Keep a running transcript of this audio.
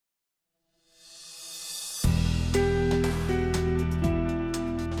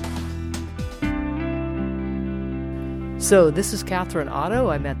So this is Catherine Otto.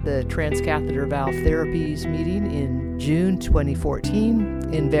 I'm at the Transcatheter Valve Therapies meeting in June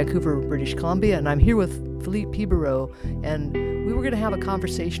 2014 in Vancouver, British Columbia, and I'm here with Philippe Pibereau, and we were going to have a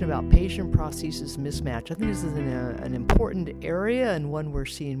conversation about patient prosthesis mismatch. I think this is an important area and one we're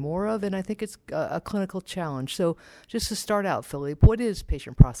seeing more of, and I think it's a clinical challenge. So just to start out, Philippe, what is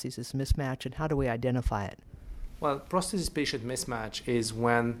patient prosthesis mismatch and how do we identify it? Well, prosthesis patient mismatch is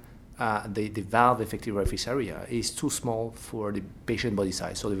when the valve effective orifice area is too small for the patient body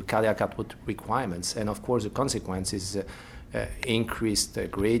size, so the cardiac output requirements, and of course the consequence is increased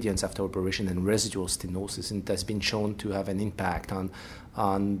gradients after operation and residual stenosis, and it has been shown to have an impact on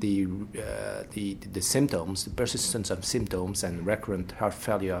the symptoms, the persistence of symptoms and recurrent heart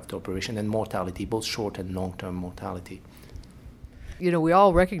failure after operation and mortality, both short and long-term mortality. You know, we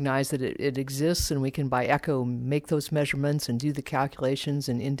all recognize that it exists, and we can by echo make those measurements and do the calculations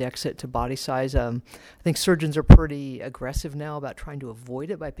and index it to body size. I think surgeons are pretty aggressive now about trying to avoid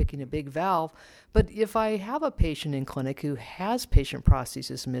it by picking a big valve. But if I have a patient in clinic who has patient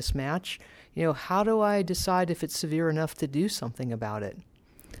prosthesis mismatch, you know, how do I decide if it's severe enough to do something about it?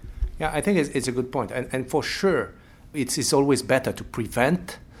 Yeah, I think it's a good point. And for sure, it's always better to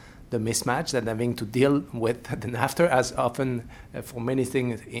prevent the mismatch than having to deal with then after, as often for many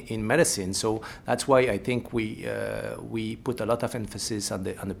things in medicine. So that's why I think we put a lot of emphasis on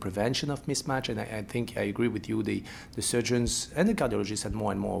the prevention of mismatch, and I think I agree with you. The surgeons and the cardiologists are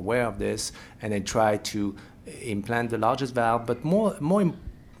more and more aware of this, and they try to implant the largest valve, but more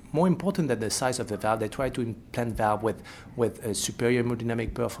important than the size of the valve, they try to implant valve with a superior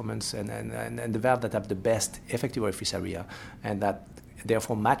hemodynamic performance and the valve that have the best effective orifice area, and that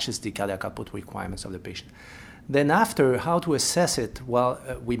therefore matches the cardiac output requirements of the patient. Then after, how to assess it? Well,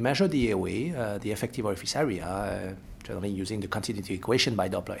 we measure the AOA, the effective orifice area, generally using the continuity equation by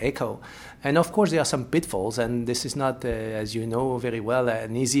Doppler echo. And of course, there are some pitfalls, and this is not, as you know very well,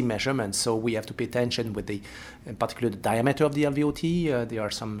 an easy measurement. So we have to pay attention with in particular, the diameter of the alveoli. There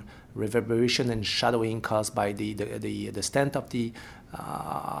are some reverberation and shadowing caused by the stent of the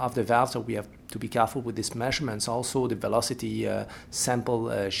valve, so we have to be careful with these measurements. Also, the velocity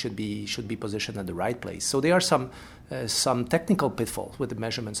sample should be positioned at the right place. So there are some technical pitfalls with the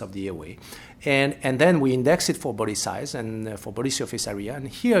measurements of the airway, and then we index it for body size and for body surface area. And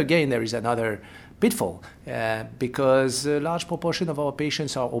here again, there is another pitfall because a large proportion of our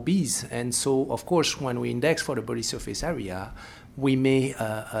patients are obese, and so of course, when we index for the body surface area, we may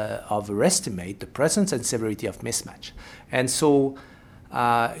overestimate the presence and severity of mismatch. And so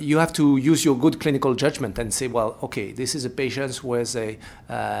you have to use your good clinical judgment and say, well, okay, this is a patient with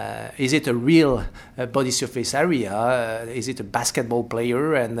is it a real body surface area? Is it a basketball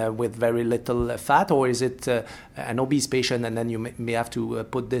player and with very little fat, or is it an obese patient? And then you may have to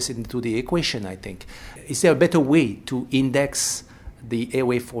put this into the equation, I think. Is there a better way to index the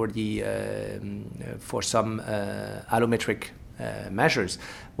airway for some allometric measures?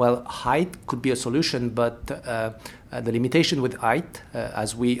 Well, height could be a solution, but the limitation with height,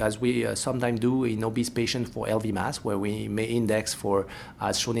 as we sometimes do in obese patients for LV mass, where we may index for,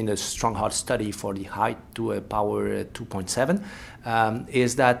 as shown in the strong heart study, for the height to a power 2.7,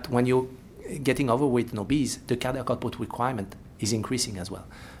 is that when you're getting overweight and obese, the cardiac output requirement is increasing as well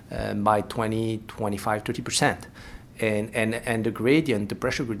by 20, 25, 30%. And the gradient, the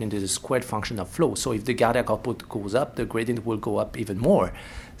pressure gradient, is a squared function of flow. So if the cardiac output goes up, the gradient will go up even more.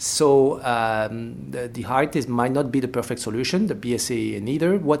 So the height might not be the perfect solution, the BSA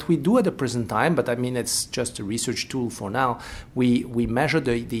neither. What we do at the present time, but I mean it's just a research tool for now, we measure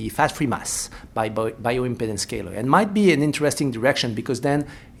the fat-free mass by bioimpedance scaler. And might be an interesting direction because then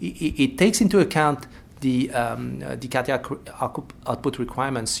it takes into account the cardiac output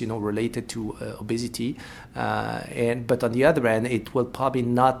requirements, related to obesity, but on the other hand, it will probably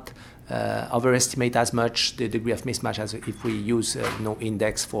not overestimate as much the degree of mismatch as if we use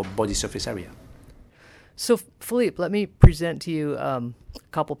index for body surface area. So, Philippe, let me present to you a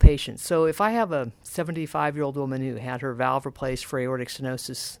couple patients. So if I have a 75-year-old woman who had her valve replaced for aortic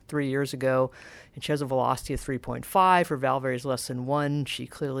stenosis 3 years ago, and she has a velocity of 3.5, her valve area is less than 1, she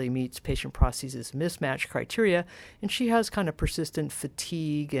clearly meets patient prosthesis mismatch criteria, and she has kind of persistent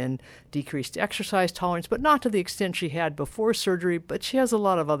fatigue and decreased exercise tolerance, but not to the extent she had before surgery, but she has a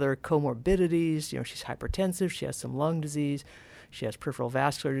lot of other comorbidities. She's hypertensive, she has some lung disease, she has peripheral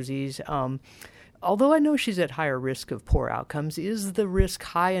vascular disease. Although I know she's at higher risk of poor outcomes, is the risk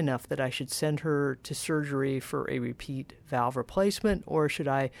high enough that I should send her to surgery for a repeat valve replacement, or should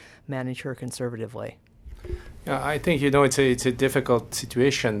I manage her conservatively? I think, it's a difficult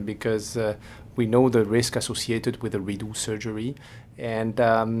situation because we know the risk associated with a redo surgery, and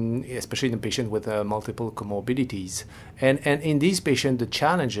especially in a patient with multiple comorbidities. And in these patients, the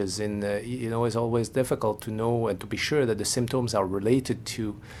challenges is always difficult to know and to be sure that the symptoms are related to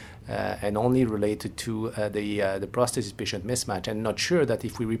and only related to the prosthesis patient mismatch, and not sure that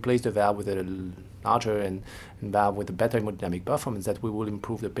if we replace the valve with a larger and valve with a better hemodynamic performance, that we will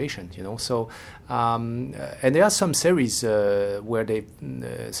improve the patient. So and there are some series where they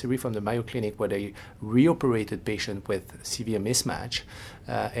series from the Mayo Clinic where they reoperated patient with severe mismatch,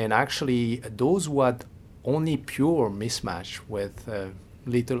 and actually those who had only pure mismatch with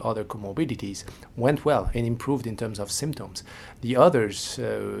little other comorbidities went well and improved in terms of symptoms. The others,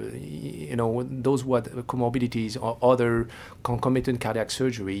 those who had comorbidities or other concomitant cardiac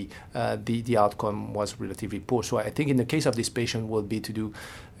surgery, the outcome was relatively poor. So I think in the case of this patient will be to do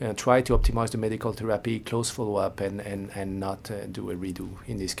try to optimize the medical therapy, close follow-up, and not do a redo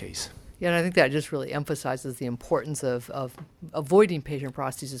in this case. Yeah, and I think that just really emphasizes the importance of avoiding patient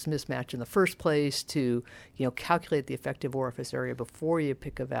prosthesis mismatch in the first place, to calculate the effective orifice area before you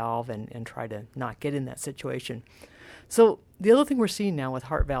pick a valve and try to not get in that situation. So the other thing we're seeing now with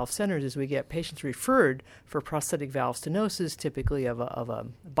heart valve centers is we get patients referred for prosthetic valve stenosis, typically of a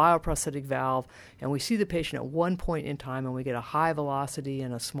bioprosthetic valve, and we see the patient at one point in time and we get a high velocity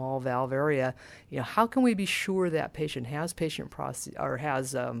in a small valve area. How can we be sure that patient has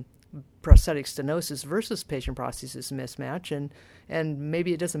prosthetic stenosis versus patient prosthesis mismatch, and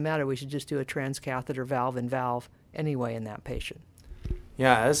maybe it doesn't matter, we should just do a transcatheter valve in valve anyway in that patient?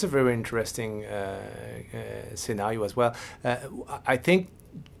 Yeah, that's a very interesting scenario as well. I think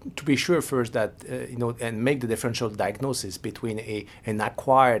to be sure first that and make the differential diagnosis between an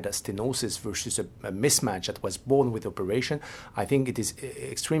acquired stenosis versus a mismatch that was born with operation. I think it is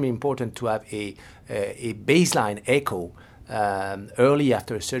extremely important to have a baseline echo early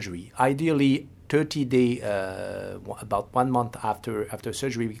after surgery, ideally 30-day, about 1 month after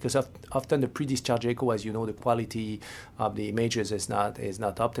surgery, because often the pre-discharge echo, as you know, the quality of the images is not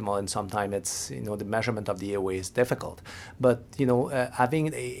optimal, and sometimes it's the measurement of the airway is difficult. But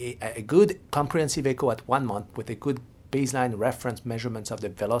having a good comprehensive echo at 1 month with a good baseline reference measurements of the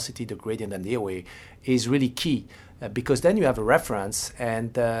velocity, the gradient, and the airway is really key. Because then you have a reference,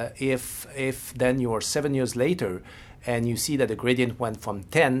 and if then you're 7 years later and you see that the gradient went from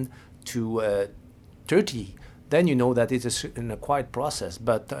 10 to 30, then you know that it is an acquired process.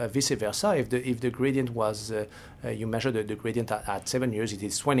 But vice versa, if the gradient was, you measure the gradient at 7 years, it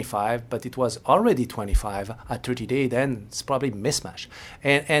is 25, but it was already 25 at 30 days, then it's probably mismatch.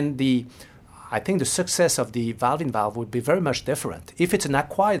 And I think the success of the valve-in-valve would be very much different. If it's an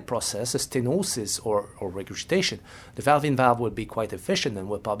acquired process, a stenosis or regurgitation, the valve-in-valve would be quite efficient and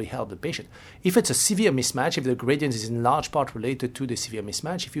will probably help the patient. If it's a severe mismatch, if the gradient is in large part related to the severe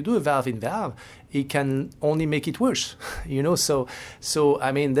mismatch, if you do a valve-in-valve, it can only make it worse. So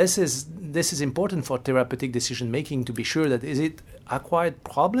I mean, this is important for therapeutic decision-making, to be sure that is it acquired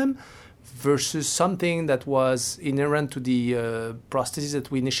problem versus something that was inherent to the prosthesis that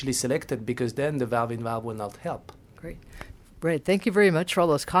we initially selected, because then the valve-in-valve will not help. Great. Thank you very much for all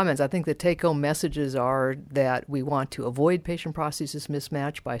those comments. I think the take-home messages are that we want to avoid patient prosthesis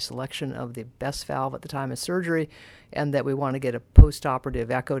mismatch by selection of the best valve at the time of surgery, and that we want to get a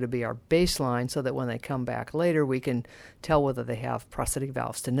post-operative echo to be our baseline, so that when they come back later, we can tell whether they have prosthetic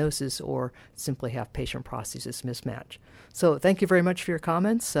valve stenosis or simply have patient prosthesis mismatch. So thank you very much for your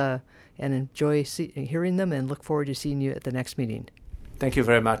comments, and enjoy hearing them, and look forward to seeing you at the next meeting. Thank you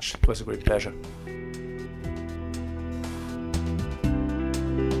very much. It was a great pleasure.